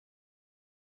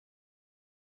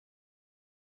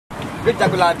great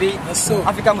Jagunlabi,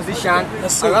 African musician. I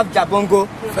have Jabongo.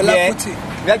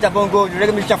 We have Jabongo, the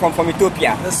reggae musician from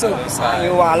Ethiopia.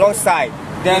 You are alongside.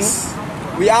 Then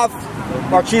we have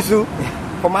Ochizu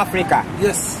from Africa.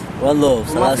 Yes. One love,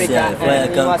 from Africa.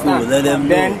 Let them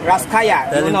know. Then Raskaya,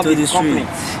 tell them to the street.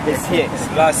 Is here.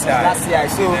 Last year.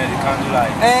 So,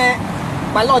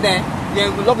 my Lord,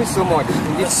 we love you so much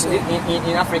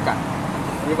in Africa.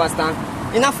 You understand?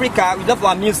 In Africa, we love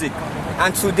our music.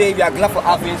 And today, we are glad for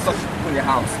having such people in the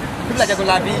house. People like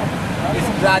Jagunlabi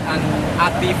is glad and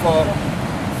happy for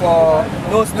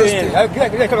no staying. A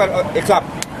clap.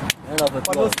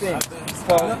 For no staying.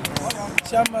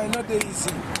 Chairman, not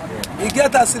easy. You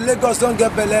get us in Lagos, don't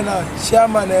get Belena.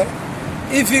 Chairman,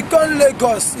 if you come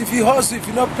Lagos, if you hustle, if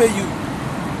you not pay you,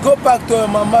 go back to your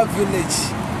mama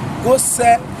village. Go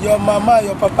sell your mama,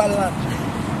 your papa land.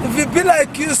 If it be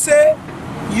like you say,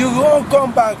 you won't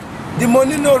come back. The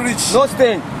money no reach. No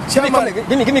staying. Chairman,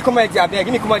 give me comment here. Give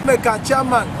me comment.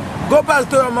 Chairman, go back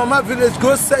to your mama village.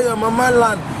 Go sell your mama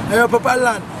land and your papa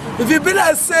land. If you be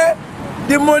like say,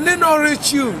 the money no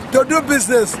reach you to do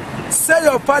business. Sell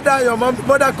your father and your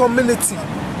mother community.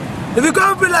 If you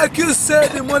can't be like you say,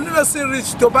 the money doesn't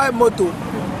reach to buy motor.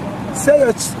 Sell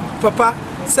your papa,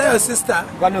 sell your sister.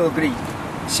 I don't agree.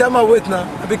 Shama, wait now,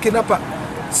 I be kidnapper.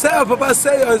 Sell your papa,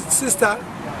 sell your sister.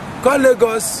 Call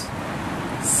Lagos,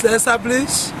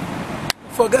 establish.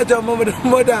 Forget your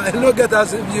mother and no get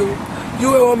as if you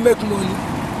won't make money.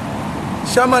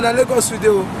 Shama, na Lagos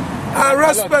video. I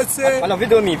respect say.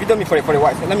 Video me for the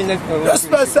wife. Let me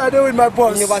respect say I do with my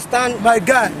boss. You understand? My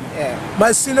guy,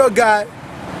 my senior guy,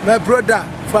 my brother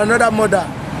for another mother.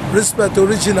 Respect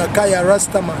original Kaya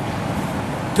Rastaman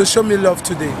to show me love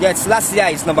today. Yes, last year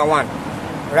is #1.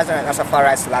 As far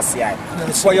as last year.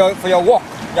 For your work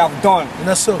you have done.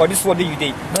 For this one you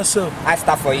did. I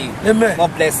start for you. Amen. More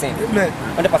blessing. Amen.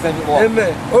 100% work.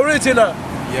 Amen. Original.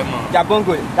 Yeah, man.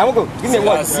 Jabongo, give me a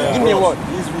word. Give me a word.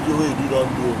 This video where you don't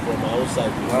do from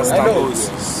outside.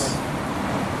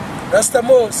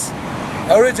 Rastamos.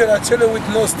 Original chilling with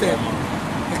no stain.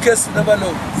 In case you never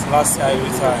know. Last year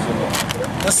every time.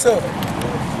 That's so.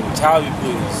 How we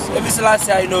praise. If it's last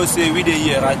year, you know, say we the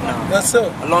here right now. That's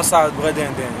so. Alongside brother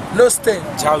and then. No stain.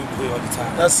 How we pray all the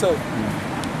time. That's so.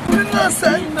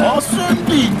 Awesome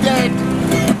be dead.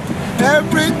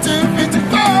 Everything is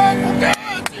gone.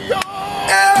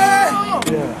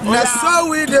 That's how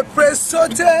we the pray so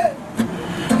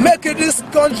make this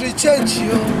country change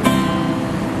you.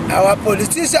 Our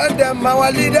politicians, them,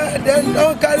 our leader, them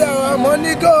don't carry our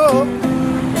money go.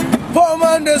 Poor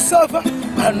man they suffer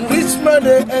and rich man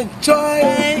they enjoy.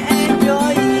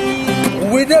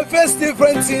 We the face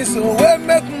different things, so we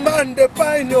make man they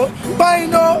buy no.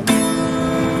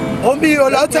 Omi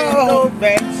olata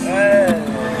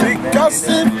Because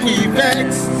if we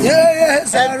vex,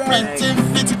 yes, everything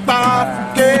fits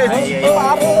perfect.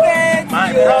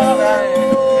 My brother,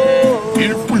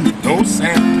 if we no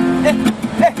sense,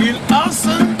 he'll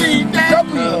also be dead.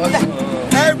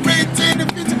 Everything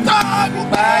fits perfect.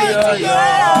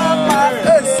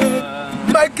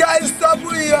 My guys, stop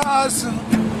with your hustle.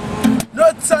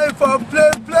 No time for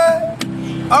play.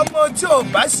 I'm on your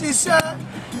bashisha.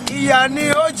 I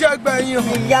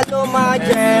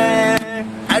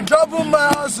double my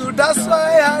hustle, that's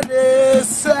why I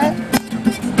say.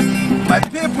 My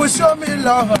people show me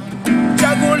love.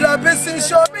 Jagunlabi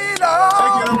show me love.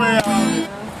 Take it away,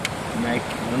 Make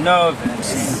no vex.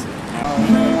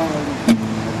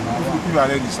 You are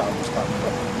ready, sir.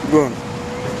 Go on.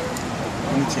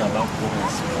 Anything about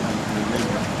progress.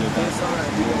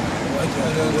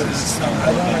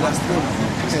 I don't understand.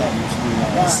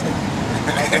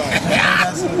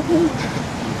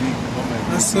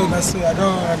 That's so. I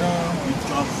don't.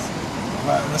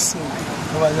 That's so.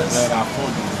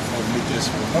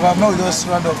 I'm not just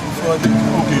round up before the.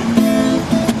 Okay.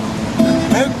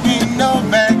 Make me no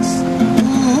vex.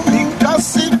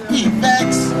 Because if we vex,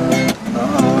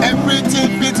 everything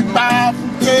fits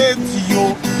perfect to you.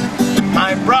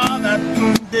 My brother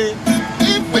today.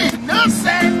 If we no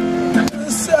say,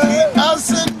 we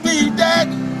also be dead.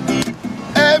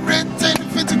 Everything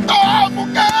fits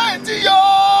perfect to you.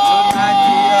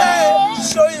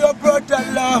 Show your brother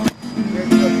love.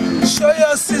 Show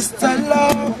your sister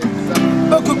love.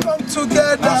 Make we come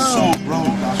together.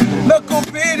 Make we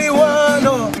be the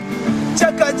one.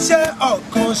 Check a chair or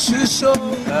constitution.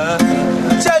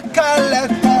 Check a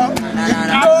letter.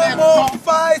 No more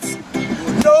fights.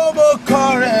 No more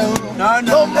quarrel.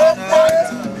 No more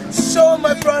fights. Show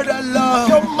my brother love.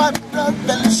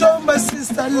 Show my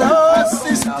sister love.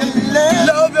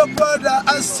 Love your brother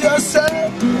as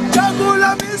yourself.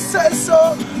 Jagunlabi says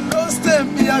so. Don't stay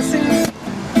me as it.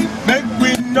 Make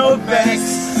we no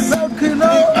vex. Make you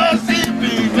no Because if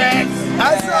we vex,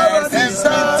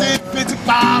 everything fit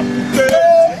pop.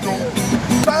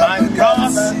 My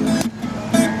boss,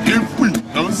 if we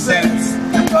no sense,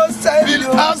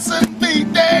 we'll also be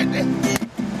dead.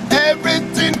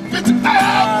 Everything fit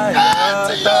pop.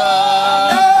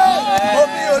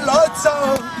 Omi olota,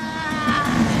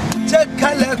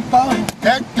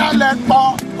 Ekalekpo,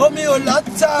 omi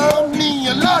olota, omi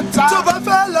olota. tó bá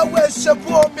fẹ́ lọ wẹ̀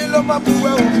ṣẹ́bù omi ló máa bù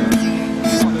wẹ̀ o.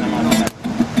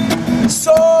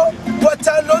 So, what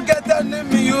I look at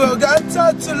enemy, you got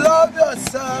to love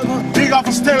yourself. Big up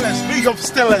for Stillers, big up for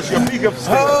Stillers, you're big up for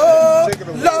Stillers. Oh,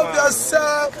 love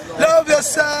yourself, love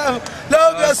yourself,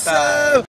 love yourself.